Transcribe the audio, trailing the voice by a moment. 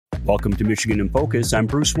Welcome to Michigan in Focus. I'm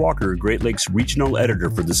Bruce Walker, Great Lakes Regional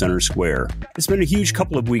Editor for the Center Square. It's been a huge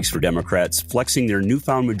couple of weeks for Democrats, flexing their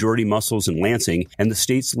newfound majority muscles in Lansing and the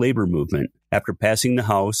state's labor movement. After passing the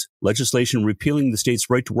House, legislation repealing the state's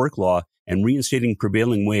right-to-work law and reinstating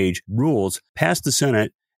prevailing wage rules passed the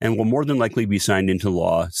Senate and will more than likely be signed into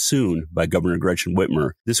law soon by Governor Gretchen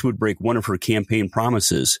Whitmer. This would break one of her campaign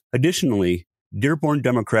promises. Additionally, Dearborn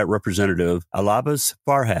Democrat Representative Alabas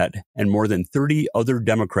Farhat and more than 30 other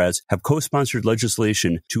Democrats have co-sponsored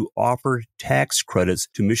legislation to offer tax credits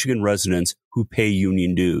to Michigan residents who pay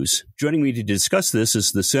union dues. Joining me to discuss this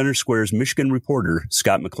is the Center Square's Michigan reporter,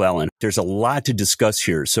 Scott McClellan. There's a lot to discuss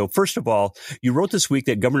here. So first of all, you wrote this week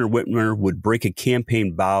that Governor Whitmer would break a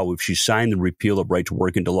campaign vow if she signed the repeal of right to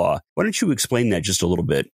work into law. Why don't you explain that just a little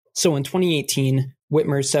bit? So in 2018,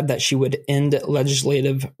 Whitmer said that she would end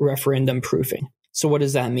legislative referendum proofing. So what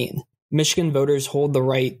does that mean? Michigan voters hold the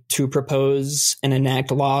right to propose and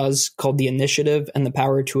enact laws called the initiative and the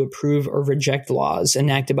power to approve or reject laws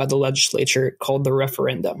enacted by the legislature called the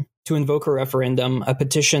referendum. To invoke a referendum, a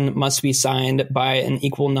petition must be signed by an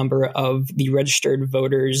equal number of the registered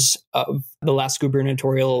voters of the last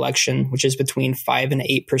gubernatorial election, which is between 5 and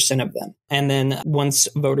 8% of them. And then once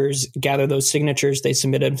voters gather those signatures, they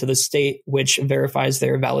submit them to the state, which verifies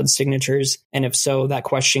their valid signatures. And if so, that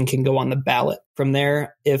question can go on the ballot. From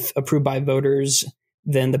there, if approved by voters,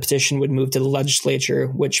 then the petition would move to the legislature,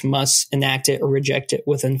 which must enact it or reject it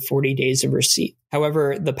within 40 days of receipt.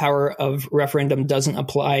 However, the power of referendum doesn't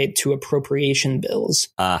apply to appropriation bills.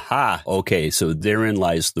 Aha. Okay, so therein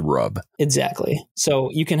lies the rub. Exactly. So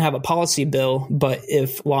you can have a policy bill, but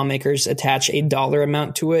if lawmakers attach a dollar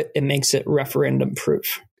amount to it, it makes it referendum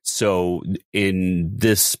proof. So in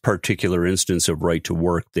this particular instance of right to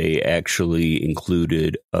work, they actually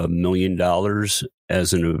included $1 million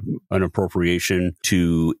as an appropriation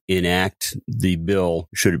to enact the bill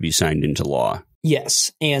should it be signed into law.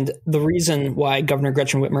 Yes. And the reason why Governor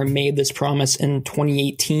Gretchen Whitmer made this promise in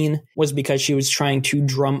 2018 was because she was trying to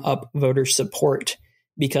drum up voter support.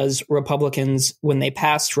 Because Republicans, when they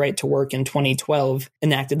passed right to work in 2012,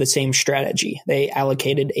 enacted the same strategy. They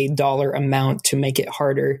allocated a dollar amount to make it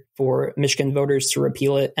harder for Michigan voters to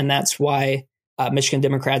repeal it. And that's why Michigan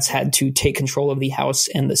Democrats had to take control of the House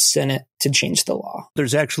and the Senate to change the law.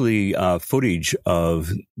 There's actually footage of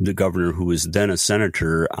the governor, who was then a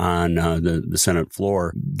senator, on the Senate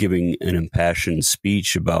floor giving an impassioned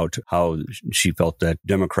speech about how she felt that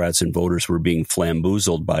Democrats and voters were being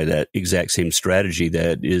flamboozled by that exact same strategy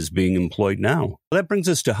that is being employed now. That brings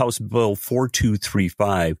us to House Bill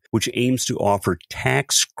 4235, which aims to offer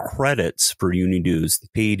tax credits for union dues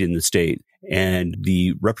paid in the state. And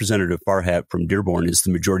the Representative Farhat from Dearborn is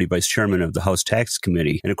the majority vice chairman of the House Tax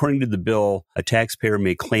Committee. And according to the bill, a taxpayer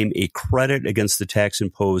may claim a credit against the tax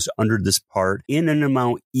imposed under this part in an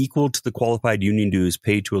amount equal to the qualified union dues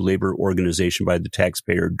paid to a labor organization by the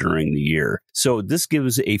taxpayer during the year. So this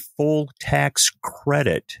gives a full tax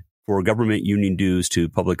credit for government union dues to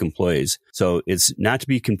public employees. So it's not to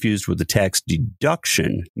be confused with the tax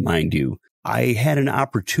deduction, mind you. I had an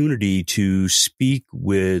opportunity to speak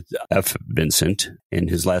with F. Vincent, and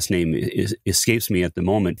his last name escapes me at the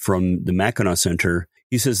moment, from the Mackinac Center.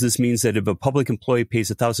 He says this means that if a public employee pays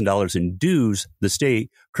 $1,000 in dues, the state,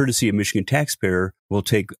 courtesy of Michigan taxpayer, will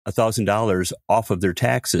take $1,000 off of their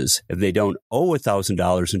taxes. If they don't owe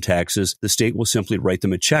 $1,000 in taxes, the state will simply write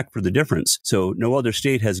them a check for the difference. So no other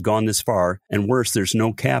state has gone this far. And worse, there's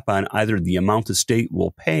no cap on either the amount the state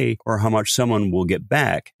will pay or how much someone will get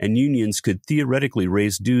back. And unions could theoretically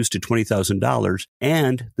raise dues to $20,000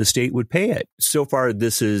 and the state would pay it. So far,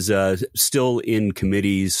 this is still in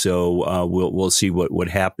committees, so we'll see what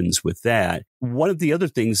happens with that. One of the other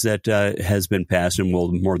things that has been passed and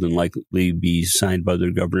will more than likely be signed by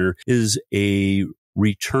the governor is a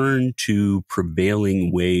return to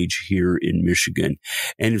prevailing wage here in Michigan.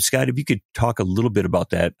 And Scott, if you could talk a little bit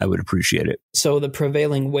about that, I would appreciate it. So the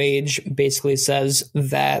prevailing wage basically says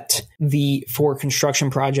that for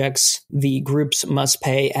construction projects, the groups must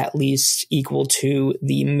pay at least equal to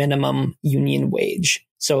the minimum union wage.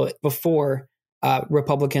 So before,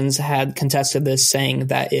 Republicans had contested this, saying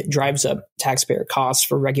that it drives up taxpayer costs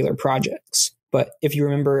for regular projects. But if you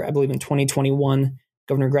remember, I believe in 2021,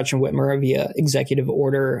 Governor Gretchen Whitmer, via executive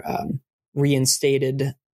order,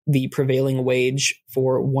 reinstated the prevailing wage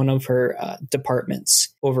for one of her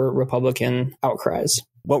departments over Republican outcries.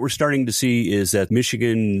 What we're starting to see is that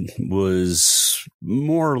Michigan was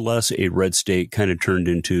more or less a red state, kind of turned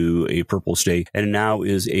into a purple state, and now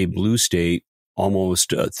is a blue state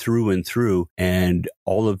almost through and through. And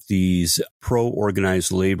all of these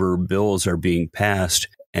pro-organized labor bills are being passed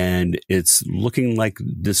And it's looking like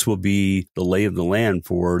this will be the lay of the land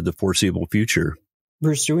for the foreseeable future.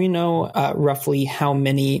 Bruce, do we know roughly how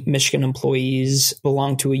many Michigan employees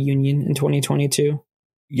belong to a union in 2022?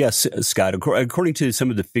 Yes, Scott. According to some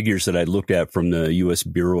of the figures that I looked at from the U.S.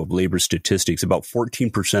 Bureau of Labor Statistics, about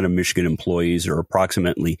 14% of Michigan employees, or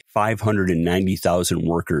approximately 590,000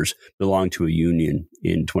 workers, belong to a union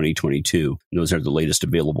in 2022. And those are the latest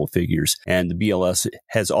available figures. And the BLS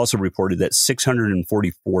has also reported that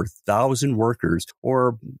 644,000 workers,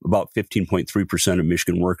 or about 15.3% of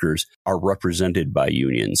Michigan workers, are represented by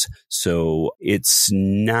unions. So it's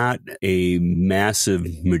not a massive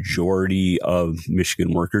majority of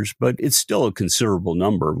Michigan workers, but it's still a considerable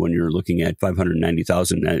number when you're looking at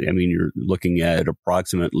 590,000. I mean, you're looking at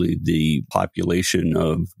approximately the population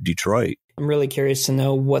of Detroit. I'm really curious to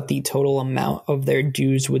know what the total amount of their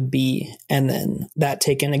dues would be, and then that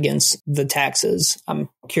taken against the taxes. I'm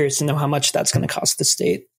curious to know how much that's going to cost the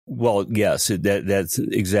state. Well, yes, that's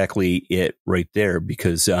exactly it right there,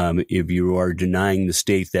 because if you are denying the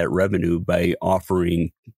state that revenue by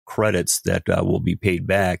offering credits that will be paid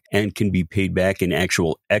back and can be paid back in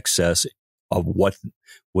actual excess of what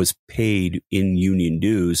was paid in union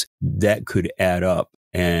dues, that could add up.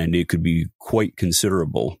 And it could be quite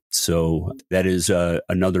considerable. So that is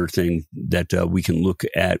another thing that we can look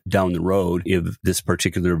at down the road if this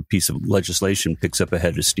particular piece of legislation picks up a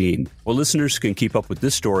head of steam. Well, listeners can keep up with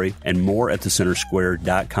this story and more at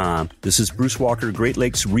thecentersquare.com. This is Bruce Walker, Great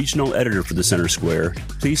Lakes Regional Editor for The Center Square.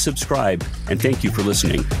 Please subscribe, and thank you for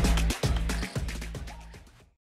listening.